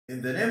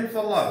In the name of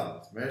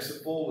Allah,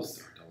 merciful, we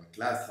start our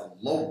class.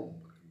 Hello,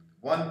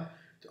 one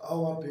to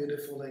our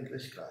beautiful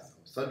English class.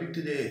 Our subject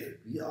today is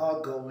we are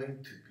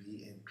going to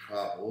be in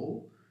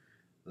trouble.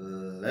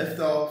 Left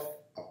off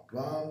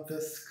around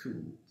the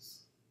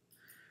schools.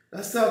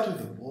 Let's start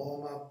with a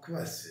warm-up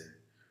question.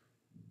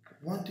 I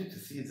want you to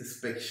see this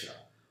picture.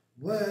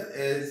 Where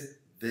is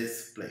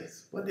this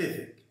place? What do you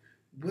think?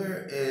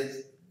 Where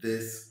is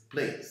this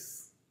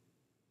place?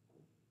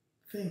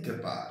 Think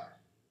about it.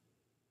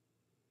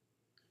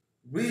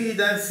 Read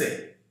and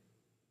say.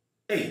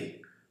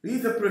 A.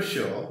 Read the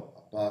brochure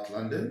about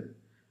London.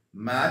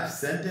 Match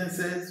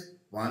sentences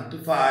 1 to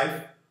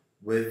 5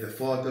 with the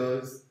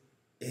photos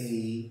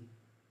A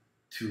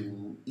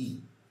to E.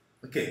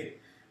 Okay.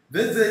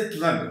 Visit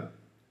London.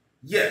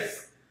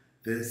 Yes,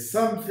 there's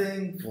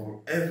something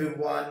for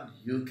everyone.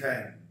 You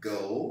can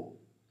go.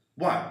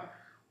 1.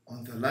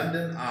 On the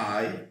London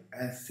Eye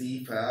and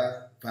see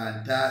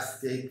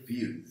fantastic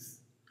views.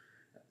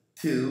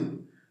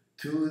 2.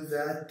 To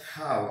the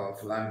Tower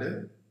of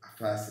London, a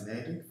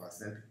fascinating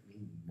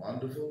means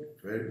wonderful,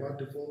 very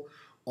wonderful,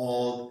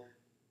 old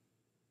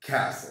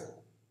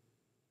castle.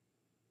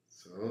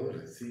 So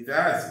let's see the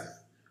answers.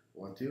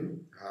 Want to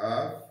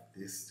have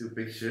these two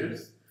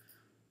pictures.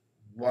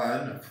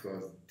 One, of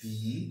course,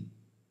 D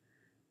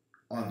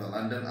on the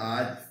London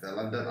Eye, the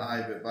London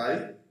Eye,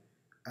 everybody,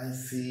 and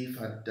see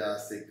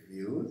fantastic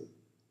views.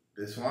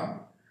 This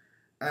one.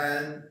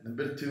 And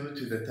number 2,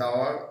 to the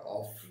Tower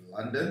of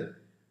London,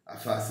 a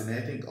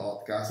fascinating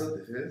old castle.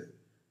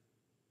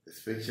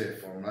 This picture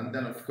from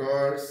London, of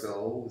course,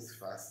 so it's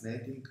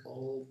fascinating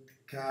old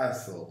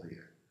castle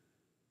here.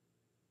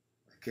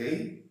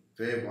 Okay,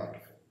 very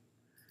wonderful.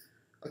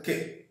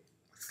 Okay,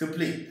 let's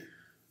complete.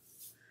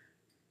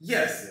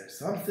 Yes, there's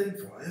something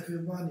for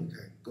everyone. You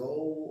can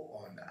go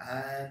on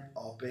an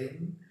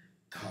open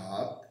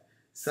top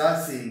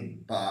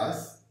sightseeing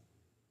bus.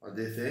 What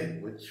do you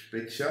think? Which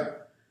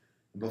picture?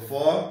 Number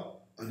 4,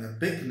 on a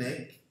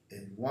picnic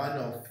in one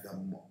of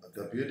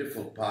the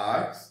beautiful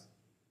parks.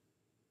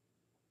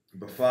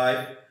 Number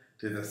 5,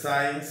 to the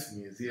science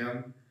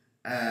museum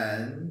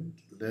and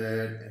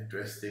learn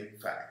interesting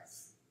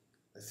facts.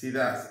 Let's see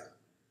the answer.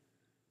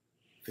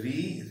 3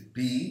 is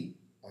B,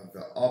 on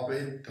the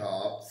open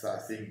top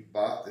sightseeing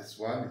bus. This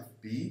one is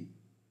B.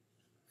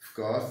 Of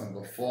course,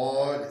 number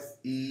 4 is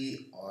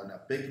E, on a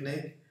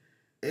picnic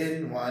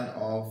in one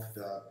of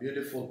the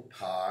beautiful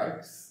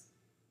parks.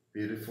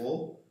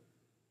 Beautiful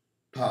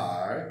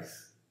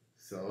parks.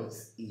 So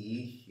it's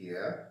E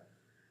here.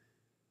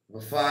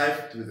 Number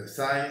 5, to the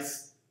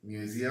science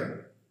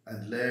museum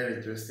and learn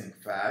interesting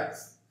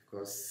facts. Of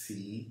course,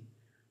 C,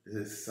 this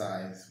is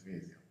science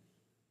museum.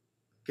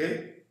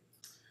 Okay?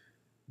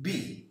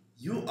 B,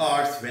 you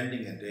are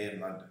spending a day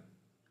in London.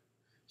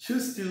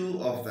 Choose 2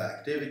 of the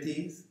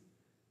activities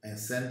and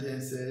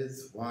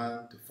sentences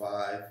 1 to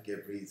 5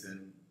 give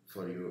reason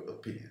for your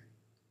opinion.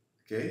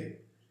 Okay?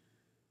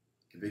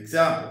 Give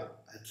example.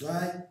 I'd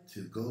like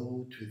to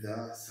go to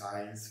the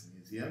science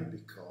museum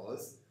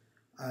because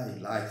I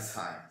like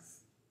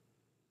science.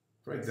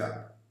 For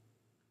example.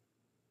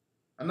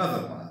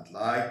 Another one. I'd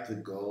like to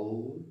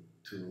go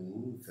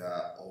to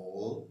the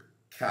old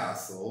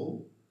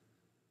castle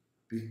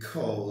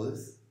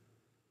because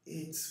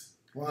it's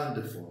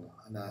wonderful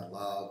and I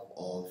love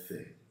all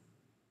things.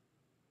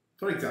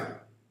 For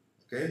example.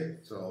 Okay,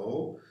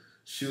 so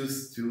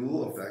choose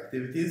 2 of the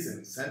activities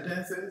and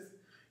sentences.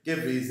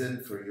 Give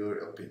reason for your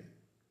opinion.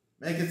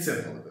 Make it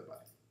simple,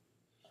 everybody.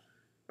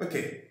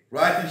 Okay,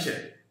 write and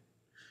share.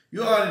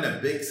 You are in a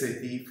big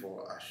city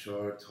for a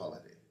short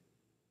holiday.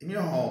 In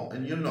your home,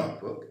 in your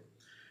notebook,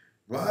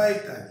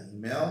 write an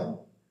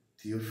email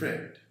to your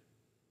friend.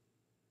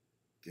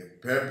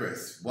 Give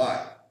purpose.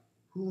 Why?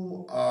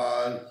 Who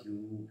are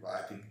you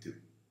writing to?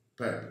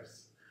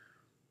 Purpose.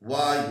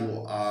 Why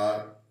you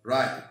are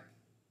writing.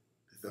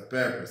 It's the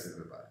purpose,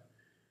 everybody.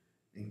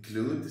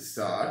 Include the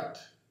start.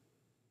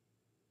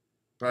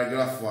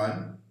 Paragraph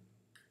 1.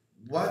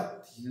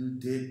 What you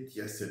did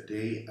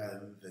yesterday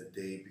and the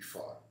day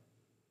before.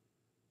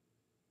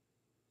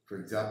 For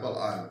example,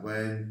 I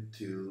went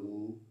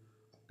to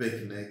a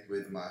picnic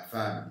with my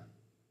family.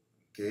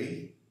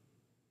 Okay?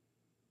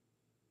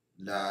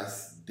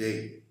 Last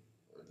day,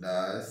 or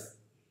last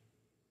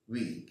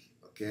week,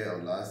 okay,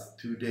 or last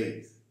 2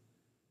 days,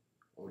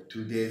 or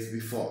 2 days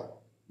before.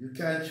 You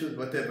can choose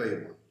whatever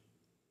you want.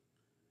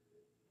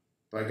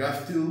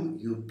 Paragraph 2,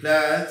 your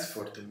plans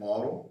for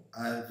tomorrow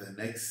and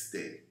the next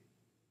day.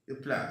 Your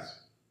plans,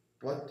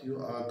 what you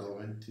are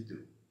going to do.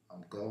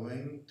 I'm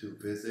going to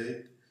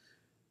visit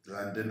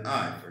London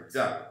Eye, for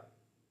example.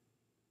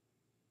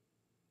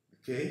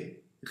 Okay,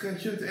 you can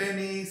choose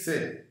any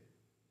city.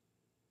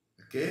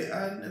 Okay,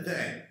 and at the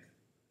end,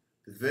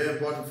 it's very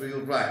important for you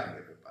writing,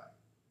 everybody.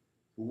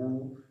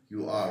 Who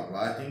you are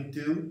writing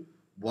to,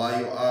 why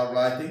you are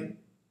writing.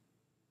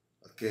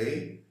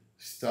 Okay,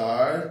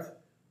 start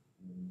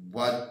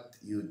what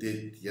you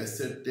did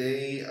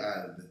yesterday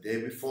and the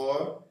day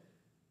before.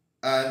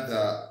 And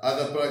the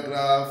other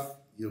paragraph,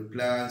 your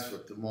plans for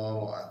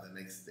tomorrow and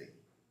the next day.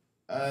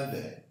 And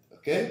then,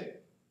 okay?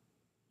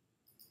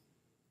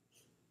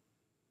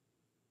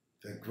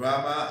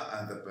 grammar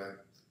and the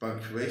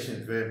punctuation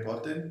is very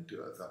important.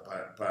 The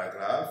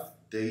paragraph,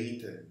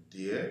 date and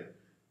year.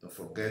 Don't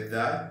forget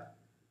that.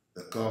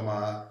 The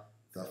comma,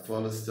 the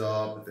full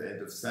stop at the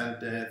end of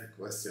sentence,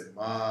 the question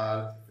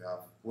mark, if you have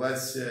a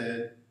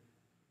question,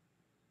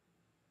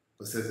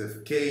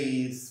 possessive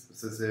case,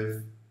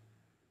 possessive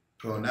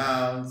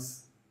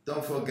pronouns.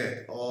 Don't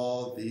forget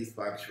all these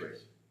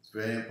punctuation. It's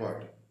very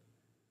important.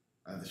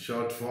 And the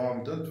short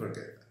form, don't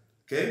forget that.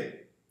 Okay?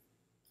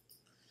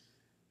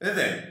 And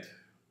then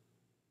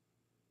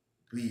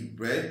we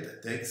read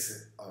the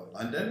text of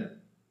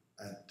London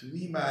and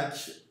we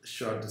match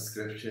short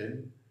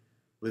description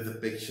with a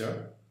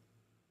picture.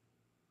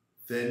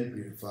 Then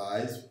we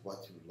revise what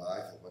you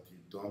like and what you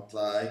don't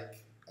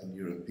like and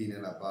your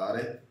opinion about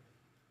it.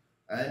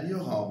 And your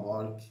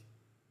homework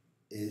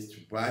is to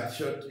write a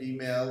short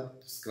email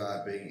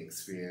describing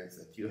experience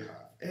that you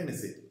have in a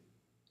city.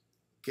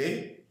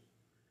 Okay?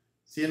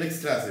 See you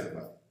next class,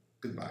 everybody.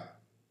 Goodbye.